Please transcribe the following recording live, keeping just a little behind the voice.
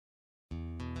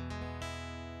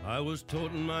I was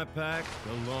toting my pack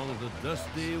along the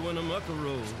dusty Winnemucca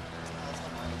road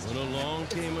when along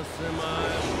came a semi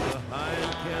with a high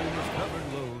and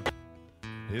canvas-covered load.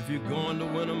 If you're going to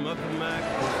Winnemucca, Mac, you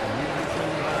can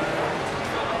ride.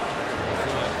 So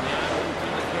I climbed into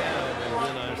the cab and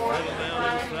then I settled down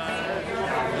inside.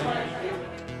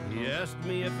 He asked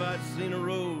me if I'd seen a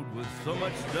road with so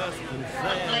much dust and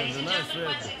sand, and I said,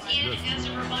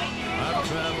 listen, I've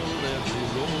traveled every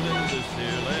road in this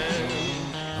here land.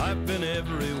 I've been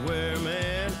everywhere,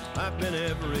 man. I've been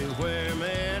everywhere,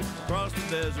 man. Across the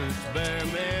deserts bare,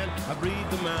 man. I breathe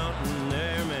the mountain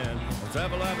air, man. On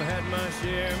travel I've had my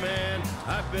share, man.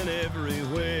 I've been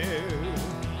everywhere.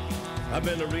 I've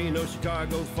been to Reno,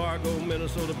 Chicago, Fargo,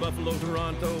 Minnesota, Buffalo,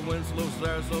 Toronto, Winslow,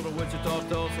 Sarasota, Wichita,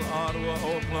 Tulsa, Ottawa,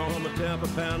 Oklahoma, Tampa,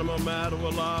 Panama,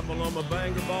 Mattawa, La Paloma,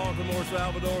 Bangor, Baltimore,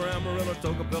 Salvador, Amarillo,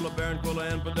 Tocopilla,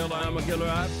 Barranquilla, and Padilla. I'm a killer.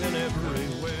 I've been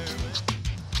everywhere.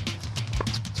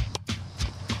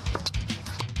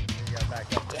 Back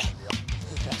up there.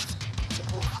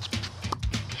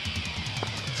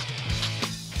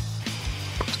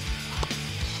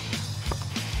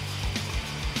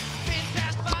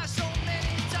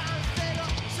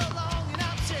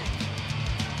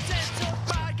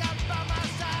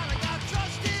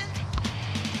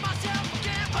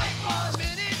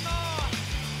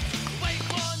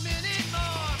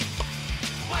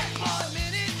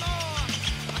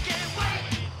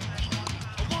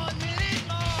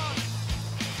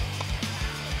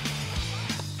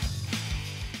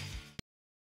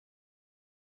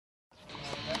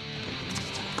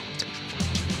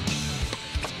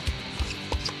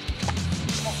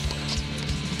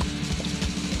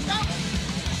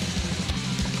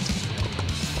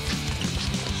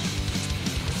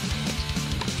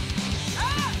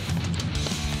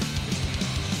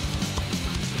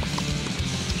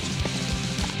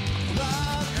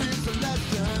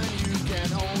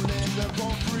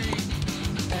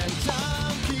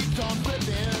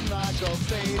 A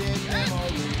faded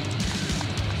memory.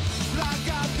 I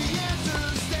got the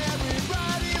answers staring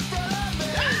right in front of me.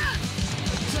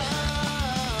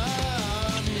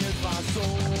 Time is my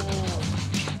soul.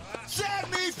 Set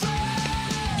me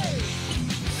free.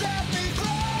 Set me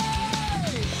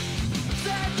free.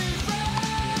 Set me free.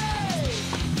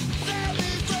 Set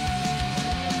me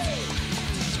free.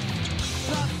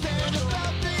 Nothing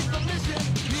about me from mission.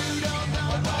 You don't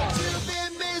know what you've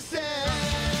been missing.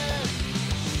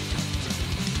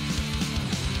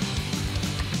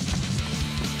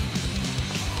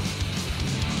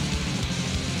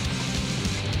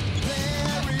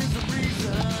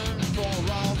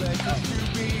 To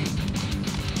be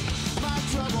my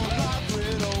trouble life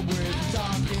riddled with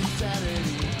dark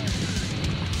insanity.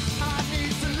 I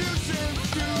need solutions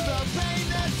to the pain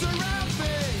that surrounds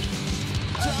me.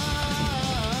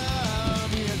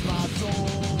 Time is my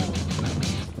soul.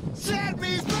 Set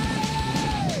me free.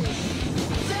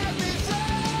 Set me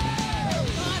free.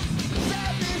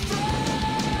 Set me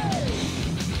free.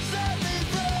 Set me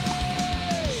free.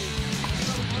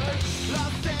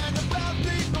 Lost and about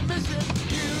the permission.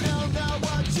 Know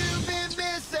what you've been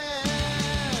missing.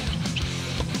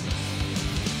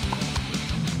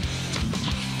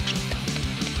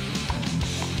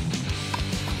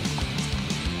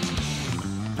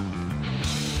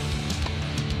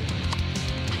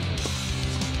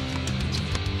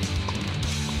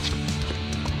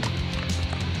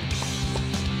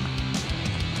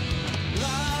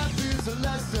 Life is a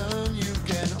lesson you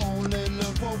can only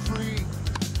learn for free,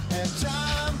 and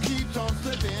time keeps on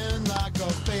slipping like a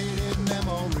faded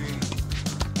memory.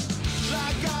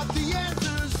 I got the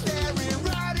answers staring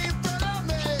right in front of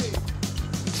me.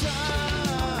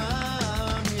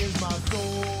 Time is my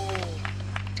soul.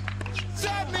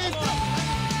 Set me free.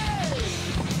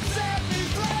 Set me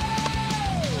free.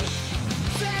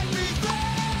 Set me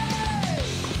free.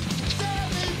 Set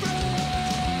me free.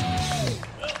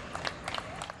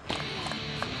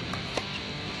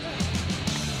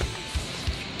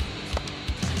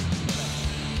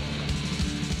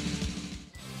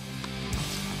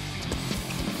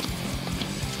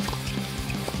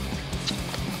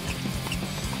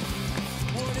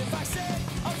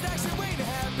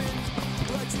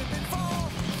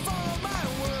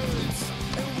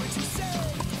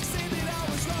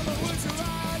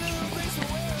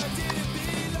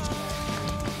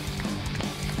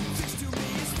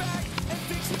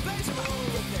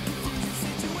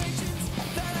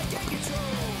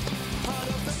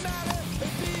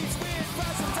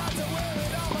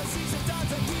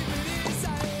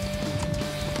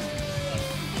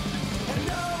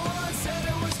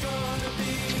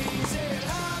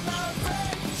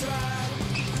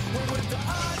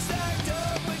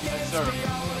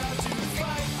 Sir.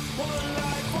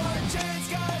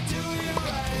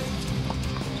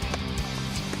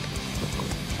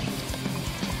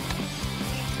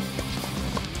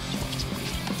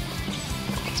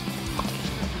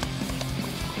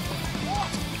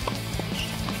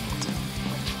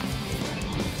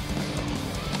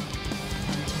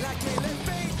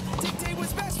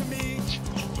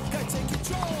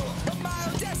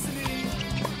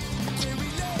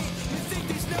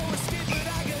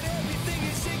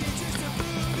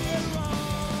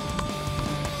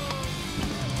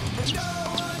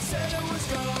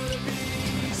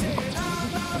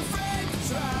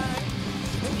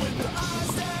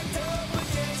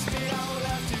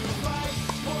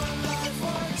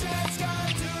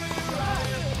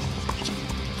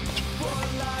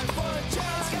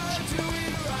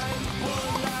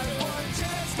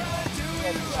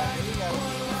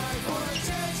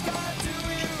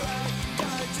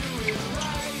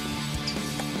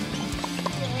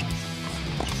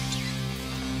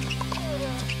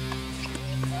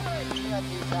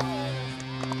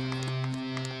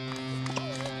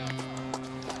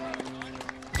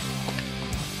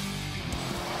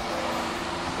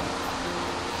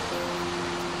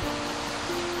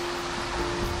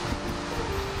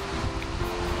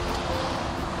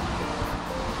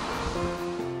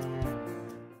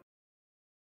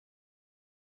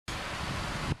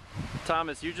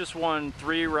 Thomas, you just won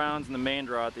 3 rounds in the main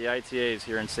draw at the ITAs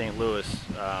here in St. Louis.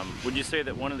 Would you say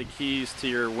that one of the keys to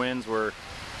your wins were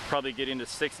probably getting to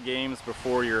 6 games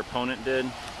before your opponent did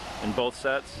in both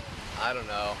sets? I don't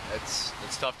know. It's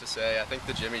tough to say. I think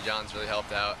the Jimmy Johns really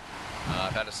helped out.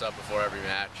 I've had a sub before every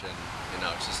match, and you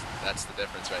know, it's just that's the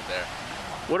difference right there.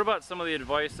 What about some of the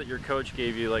advice that your coach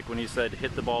gave you, like when he said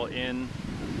hit the ball in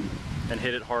and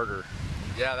hit it harder?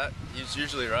 Yeah, he's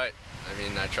usually right. I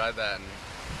mean, I tried that and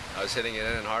I was hitting it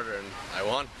in and harder, and I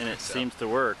won. And it seems to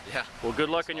work. Yeah. Well, good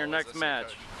luck in your next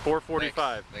match.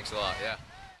 4:45. Thanks a lot. Yeah.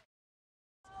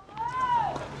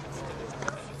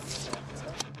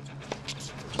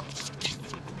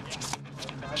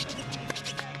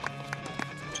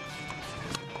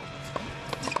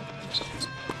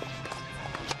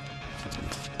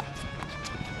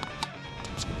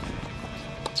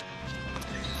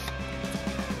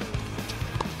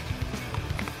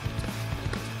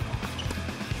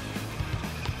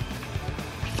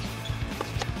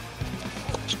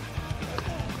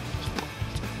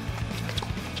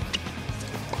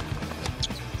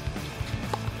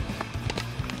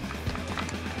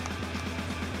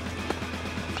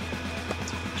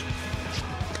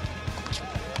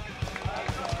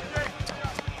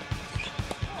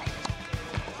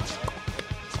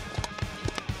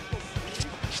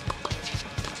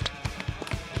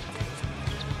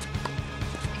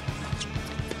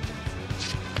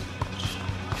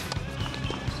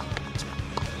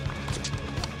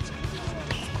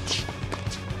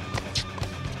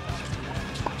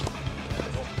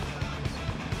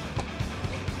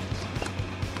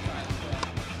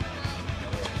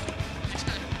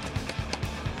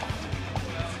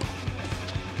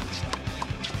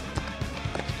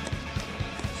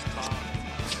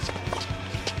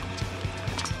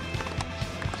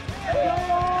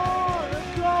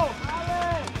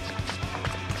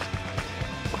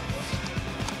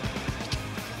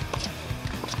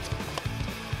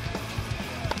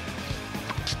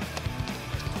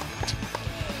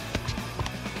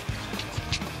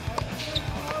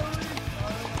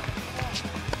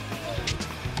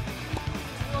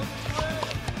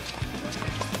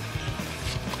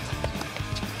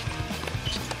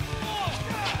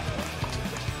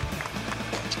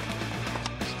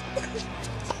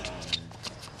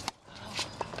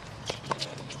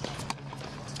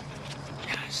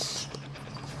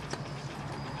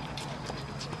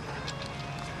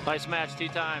 Nice match, tea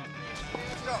time.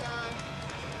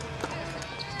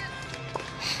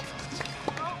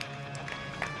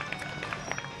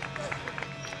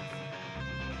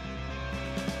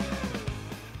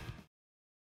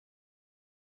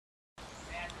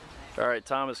 All right,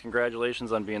 Thomas,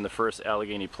 congratulations on being the first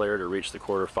Allegheny player to reach the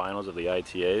quarterfinals of the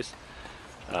ITAs.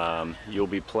 You'll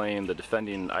be playing the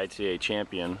defending ITA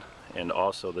champion and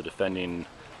also the defending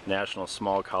National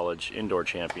Small College Indoor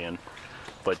champion.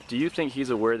 But do you think he's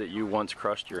aware that you once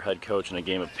crushed your head coach in a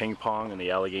game of ping pong in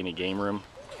the Allegheny game room?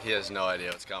 He has no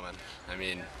idea what's coming. I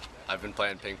mean, I've been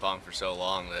playing ping pong for so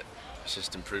long that it's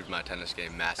just improved my tennis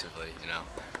game massively, you know.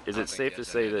 Is it safe to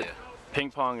say that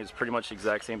ping pong is pretty much the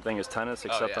exact same thing as tennis,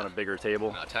 except on a bigger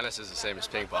table? No, tennis is the same as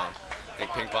ping pong. I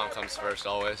think ping pong comes first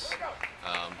always.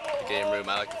 The game room,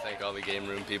 I like to thank all the game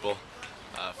room people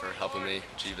for helping me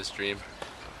achieve this dream.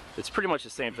 It's pretty much the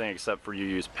same thing, except for you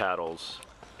use paddles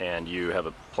and you have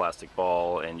a plastic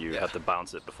ball and you have to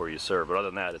bounce it before you serve. But other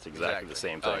than that, it's exactly the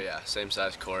same thing. Oh yeah, same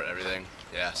size court, everything.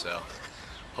 Yeah, so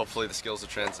hopefully the skills will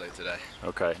translate today.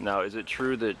 Okay, now is it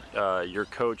true that your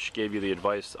coach gave you the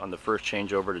advice on the first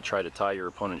changeover to try to tie your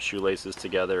opponent's shoelaces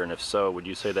together? And if so, would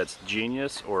you say that's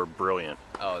genius or brilliant?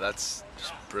 Oh, that's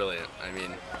just brilliant. I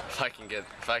mean, if I can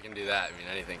do that, I mean,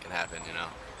 anything can happen, you know.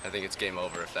 I think it's game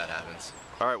over if that happens.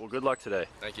 All right, well, good luck today.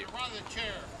 Thank you. Brother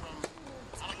chair from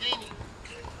Allegheny.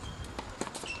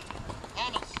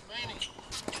 Thomas, Manning.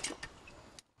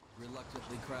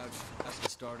 Reluctantly crouched at the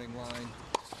starting line.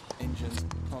 Engines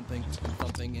pumping and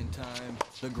thumping in time.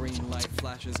 The green light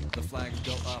flashes, the flags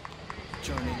go up.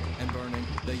 Churning and burning,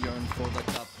 they yearn for the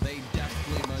cup. They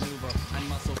deftly maneuver and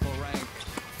muscle for rank.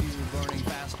 Fuel burning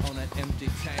fast on an empty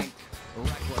tank.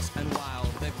 Reckless and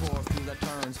wild, they pour through the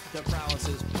turns. Their prowess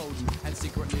is potent and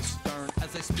secretly stern.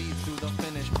 As they speed through the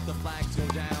finish, the flags go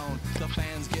down. The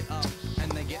fans get up